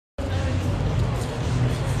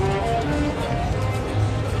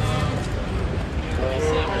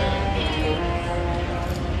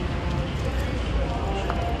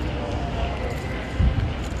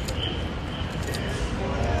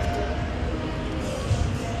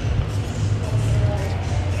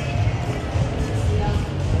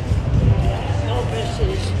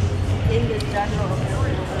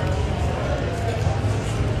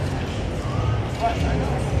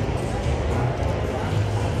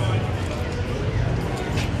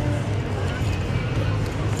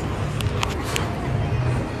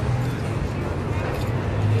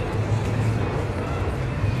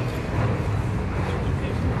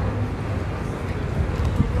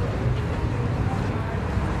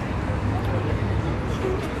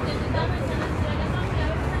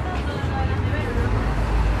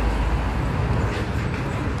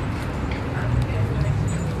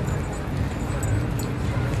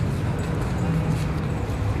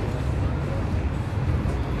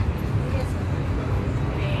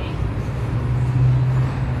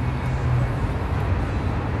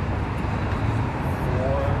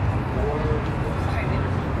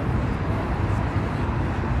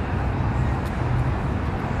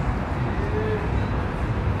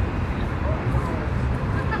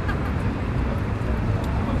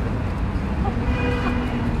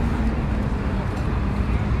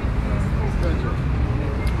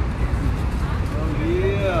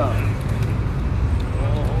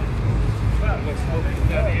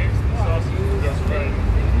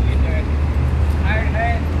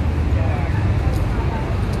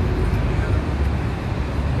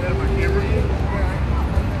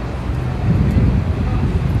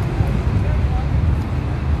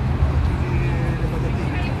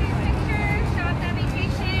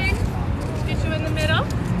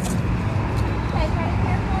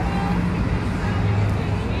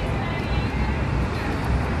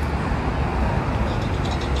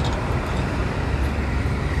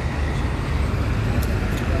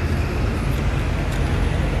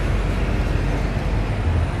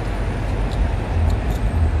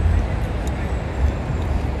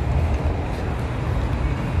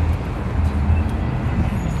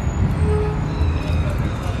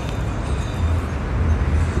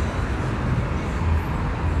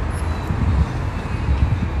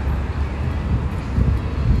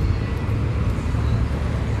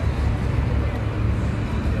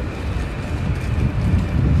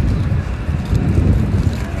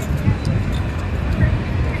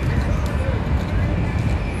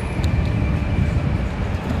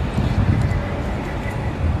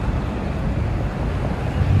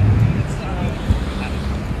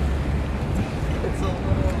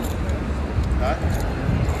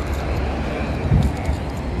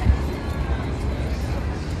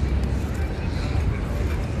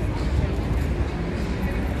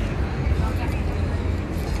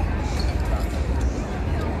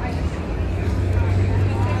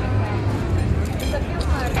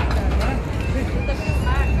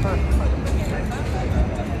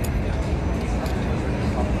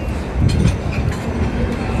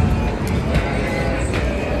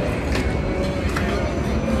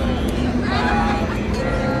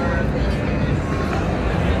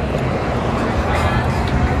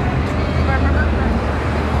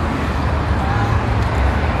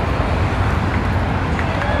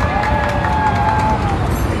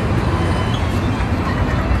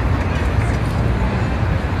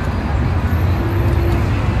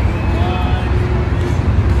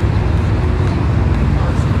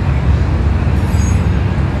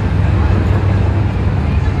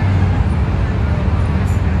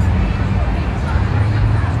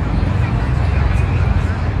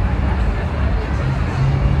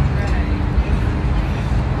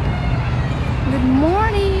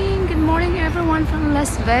everyone from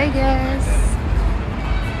Las Vegas.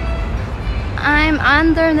 I'm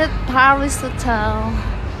under the Paris Hotel,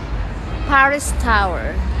 Paris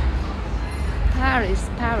Tower. Paris,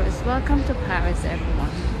 Paris. Welcome to Paris, everyone.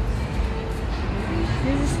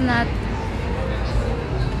 This is not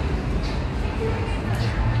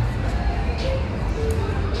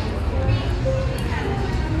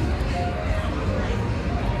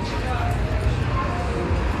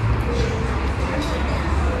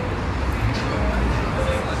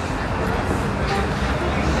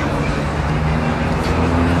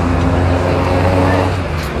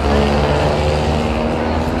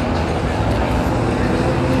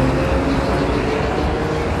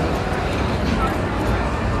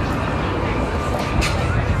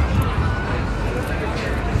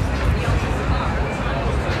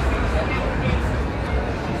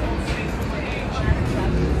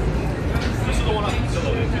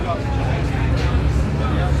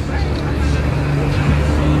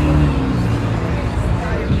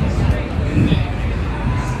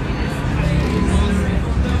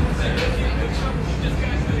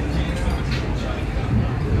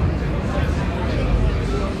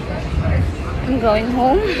I'm going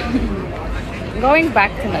home. Going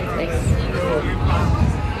back to my place.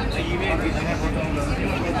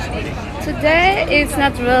 Today it's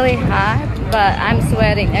not really hot, but I'm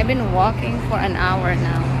sweating. I've been walking for an hour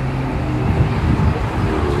now.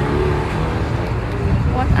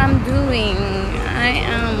 What I'm doing, I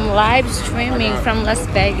am live streaming from Las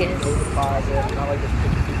Vegas.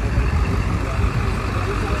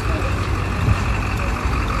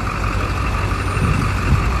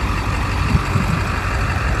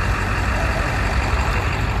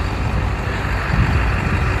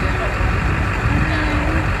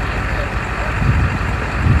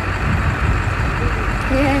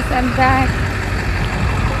 Yes, I'm back.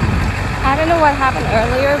 I don't know what happened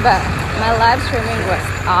earlier, but my live streaming was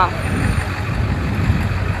off.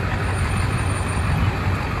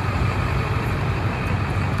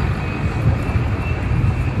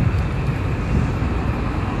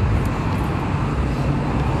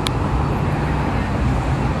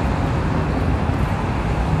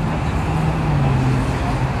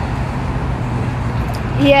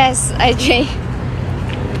 Yes, IJ.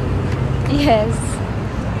 Yes.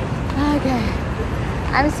 Okay.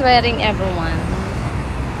 I'm sweating, everyone.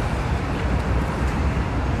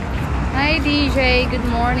 Hi, DJ. Good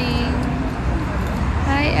morning.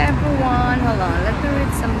 Hi, everyone. Hold on. Let me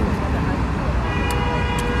read some.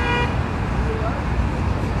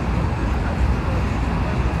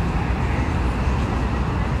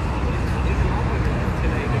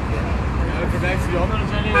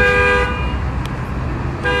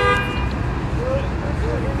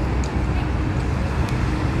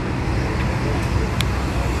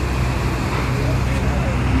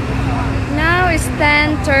 Now it's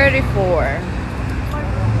 10:34.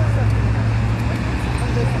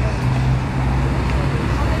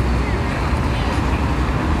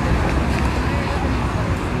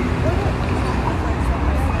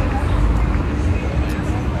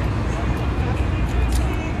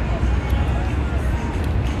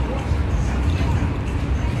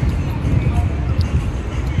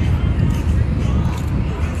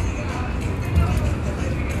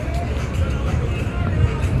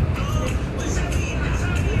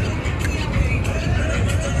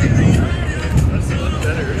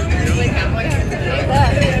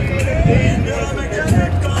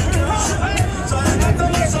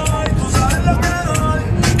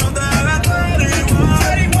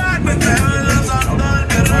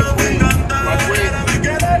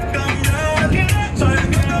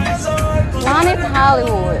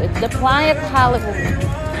 Hollywood, the Planet Hollywood,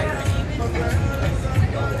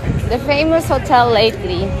 the famous hotel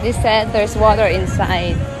lately. They said there's water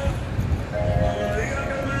inside.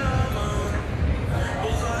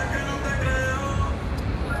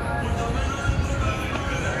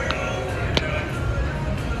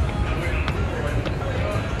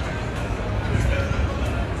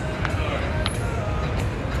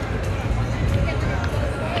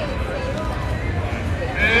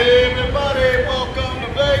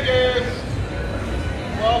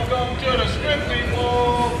 Welcome to the strip,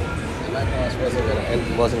 people. My class wasn't gonna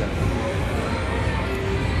end, wasn't it?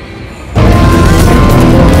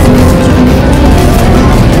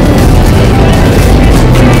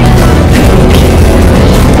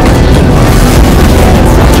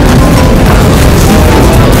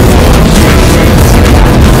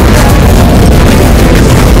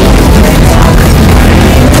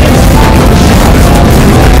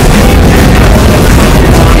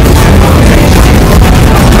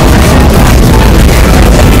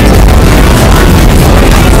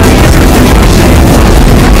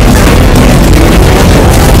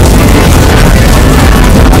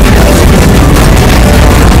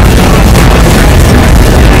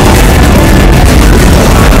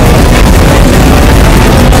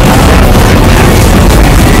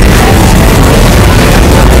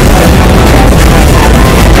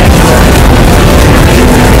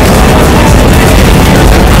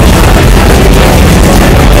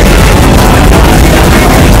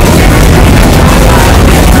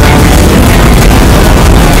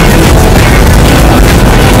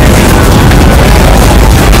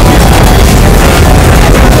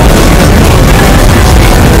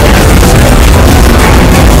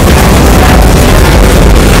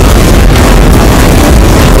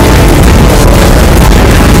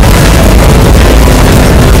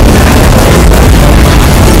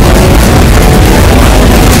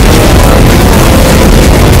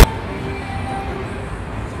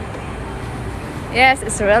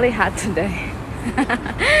 Vegas is really hot today.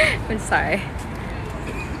 I'm sorry.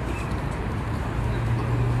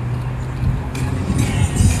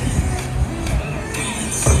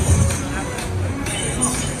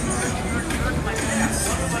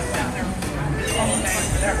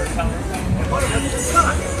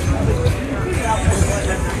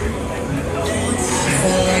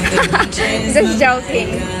 Just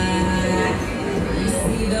joking.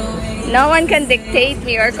 No one can dictate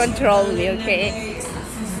me or control me, okay?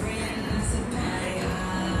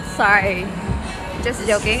 Sorry. Just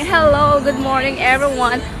joking. Hello, good morning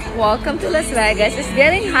everyone. Welcome to Las Vegas. It's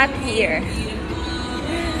getting hot here.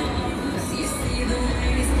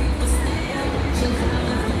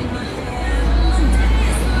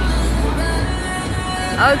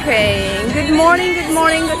 Okay. Good morning, good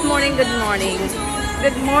morning, good morning, good morning.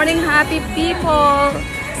 Good morning, happy people.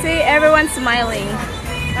 See, everyone's smiling.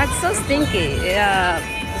 That's so stinky.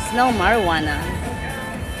 It's no marijuana.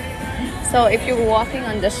 So if you're walking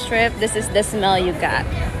on the strip, this is the smell you got.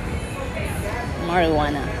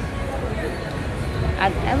 Marijuana.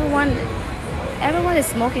 And everyone is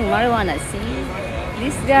smoking marijuana. See?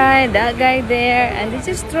 This guy, that guy there, and they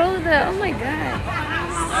just throw the, oh my god.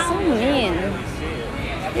 So mean.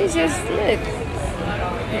 They just, look.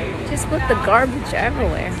 Just put the garbage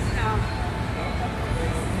everywhere.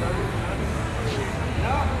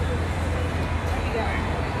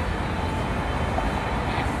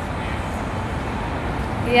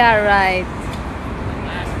 Yeah, right.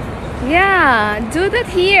 Yeah, do that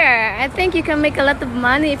here. I think you can make a lot of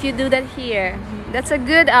money if you do that here. That's a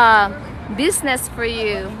good business for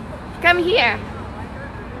you. Come here.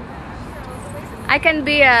 I can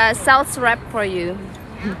be a sales rep for you.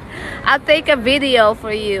 I'll take a video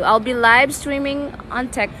for you. I'll be live streaming on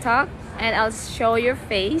TikTok and I'll show your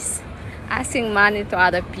face asking money to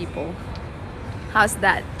other people. How's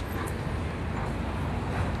that?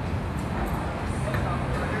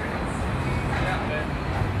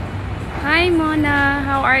 Hi Mona,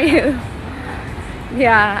 how are you?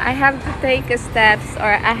 Yeah, I have to take steps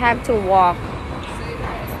or I have to walk.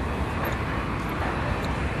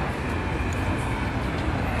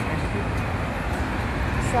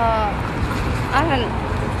 So, I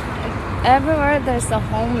don't, everywhere there's a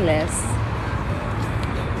homeless.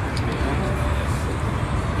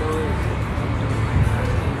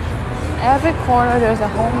 Every corner there's a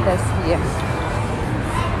homeless here.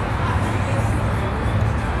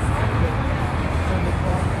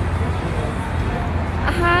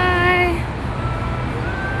 Hi.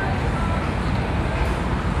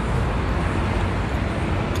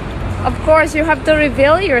 Of course, you have to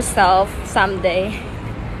reveal yourself someday.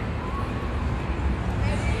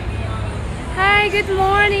 Hi, good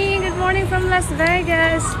morning. Good morning from Las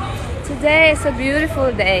Vegas. Today is a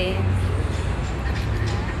beautiful day.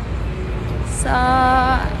 So,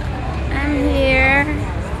 I'm here.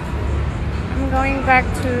 I'm going back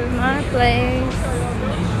to my place.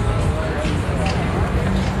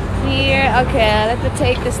 Here, okay, let me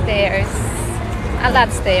take the stairs. I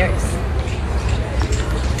love stairs.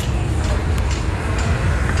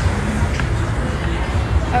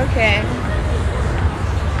 Okay.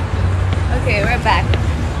 Okay, we're back.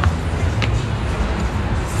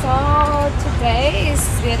 So today is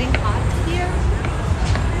getting hot here.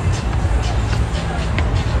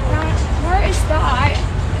 Where is the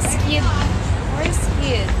skid? Where is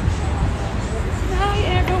skid? Hi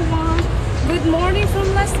everyone. Good morning from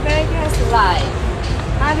Las Vegas live.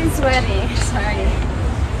 I've been sweating. Sorry.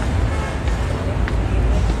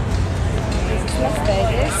 This is Las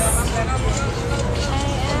Vegas.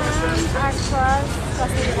 Across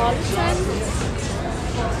Cosmopolitan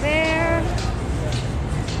there.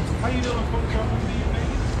 How you doing,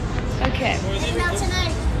 Okay.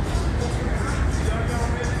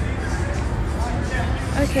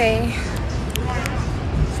 Okay.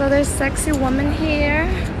 So there's sexy woman here.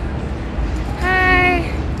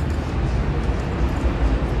 Hi.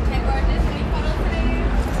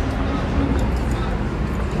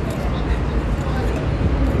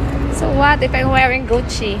 So what if I'm wearing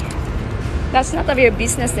Gucci? That's not of your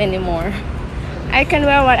business anymore. I can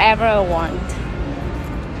wear whatever I want.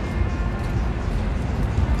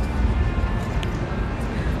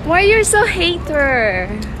 Why you're so hater?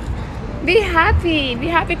 Be happy. Be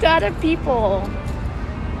happy to other people.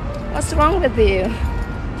 What's wrong with you?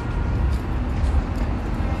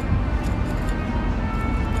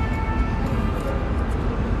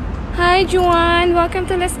 Hi Juan, welcome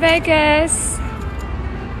to Las Vegas.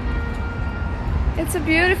 It's a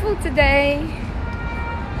beautiful today.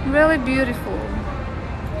 Really beautiful.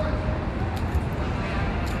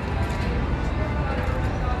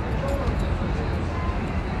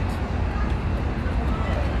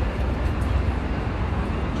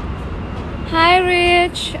 Hi,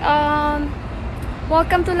 Rich.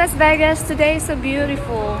 Welcome to Las Vegas. Today is so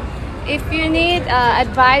beautiful. If you need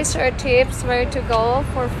advice or tips where to go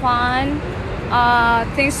for fun,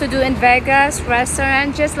 things to do in Vegas,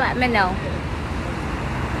 restaurant, just let me know.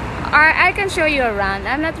 Or I can show you around.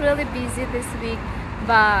 I'm not really busy this week,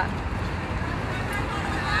 but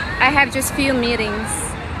I have just few meetings.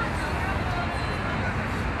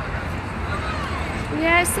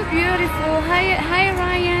 Yeah, it's so beautiful. Hi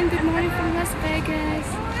Ryan. Good morning from Las Vegas.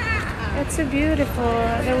 It's so beautiful.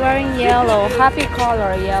 They're wearing yellow. Happy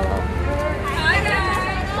color, yellow. Hi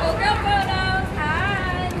guys, welcome photos.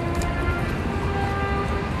 Hi.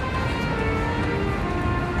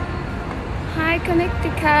 Hi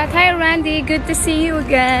Connecticut. Hi Randy. Good to see you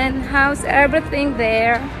again. How's everything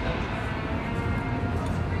there?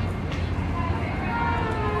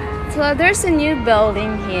 So there's a new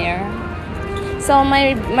building here. So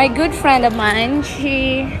my good friend of mine,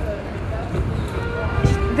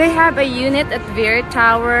 they have a unit at Veer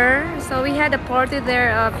Tower. So we had a party there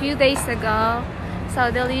a few days ago. So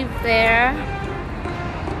they live there.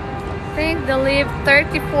 I think they live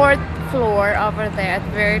 34th floor over there at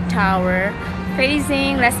Veer Tower,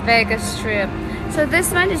 facing Las Vegas Strip. So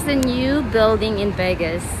this one is the new building in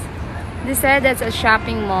Vegas. They said that's a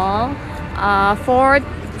shopping mall,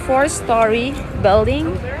 four-story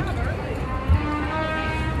building.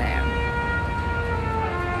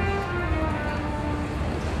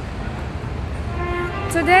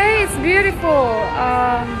 Today it's beautiful.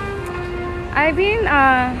 I've been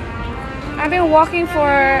walking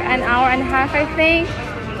for an hour and a half, I think.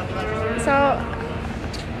 So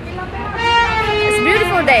it's a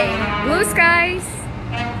beautiful day. Blue skies,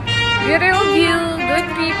 beautiful view, good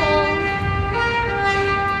people.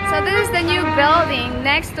 So this is the new building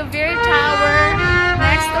next to Veer Tower,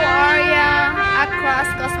 next to Aria,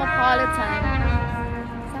 across Cosmopolitan.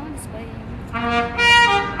 Someone is playing.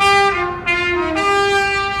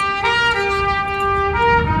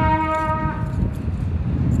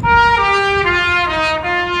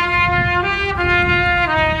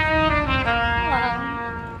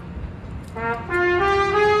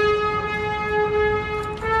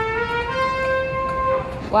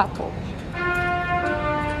 Guapo.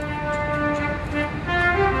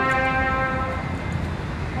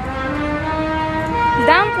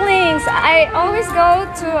 Dumplings. I always go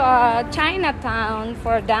to Chinatown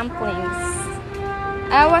for dumplings.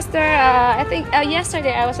 I was there, I think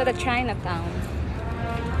yesterday I was at a Chinatown.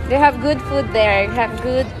 They have good food there. They have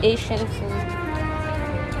good Asian food.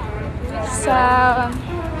 So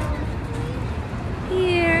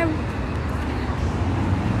here.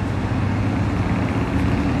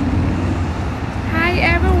 Hi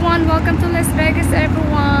everyone, welcome to Las Vegas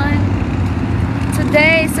everyone.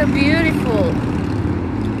 Today is so beautiful.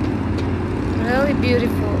 Really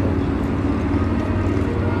beautiful.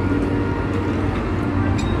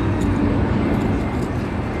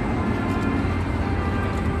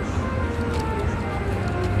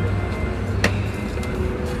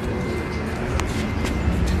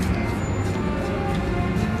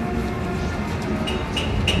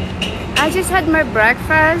 I just had my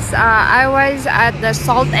breakfast. I was at the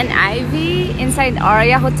Salt and Ivy inside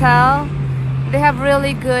Aria Hotel. They have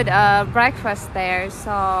really good breakfast there.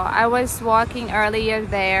 So I was walking earlier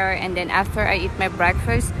there, and then after I eat my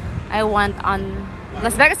breakfast, I went on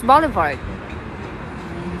Las Vegas Boulevard.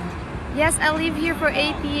 Yes, I live here for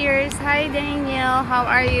 8 years. Hi Daniel, how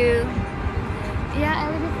are you? Yeah, I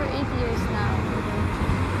live here for 8 years now.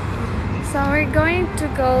 So we're going to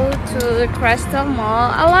go to the Crystal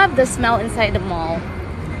Mall. I love the smell inside the mall.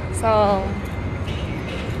 So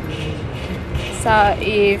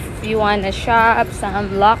if you want to shop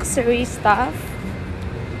some luxury stuff,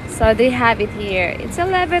 so they have it here. It's a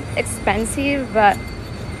little bit expensive, but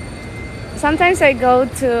sometimes I go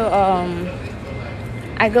to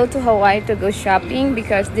Hawaii to go shopping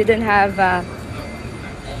because they didn't have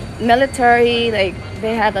military, like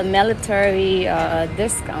they have a military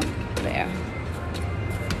discount there.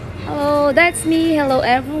 Hello, that's me. Hello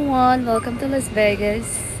everyone, welcome to Las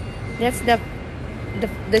Vegas. That's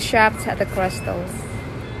the shops at the Crystals.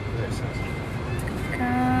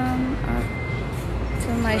 Come up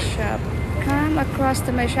to my shop. Come across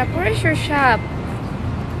to my shop. Where is your shop?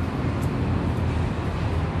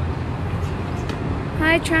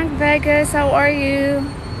 Hi Trunk Vegas, how are you?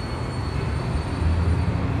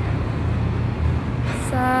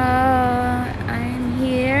 So I'm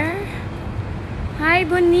here. Hi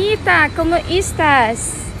Bonita, ¿cómo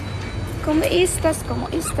estás? ¿Cómo estás? ¿Cómo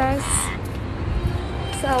estás?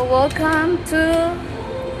 So welcome to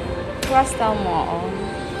Crystal Mall.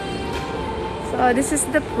 So this is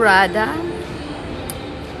the Prada.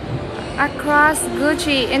 across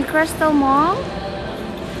Gucci in Crystal Mall.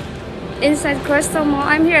 Inside Crystal Mall.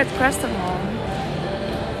 I'm here at Crystal Mall.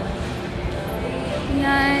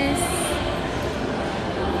 Nice.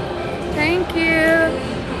 Thank you.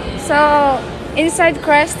 So inside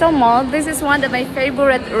Crystal Mall, this is one of my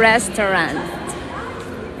favorite restaurants.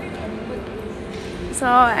 So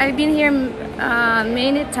I've been here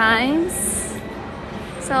many times.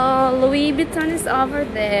 So Louis Vuitton is over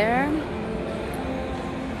there.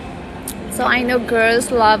 So I know girls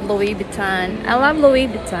love Louis Vuitton. I love Louis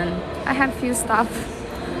Vuitton. I have few stuff,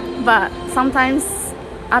 but sometimes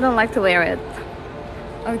I don't like to wear it.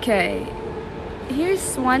 Okay,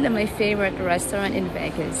 here's one of my favorite restaurants in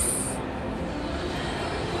Vegas.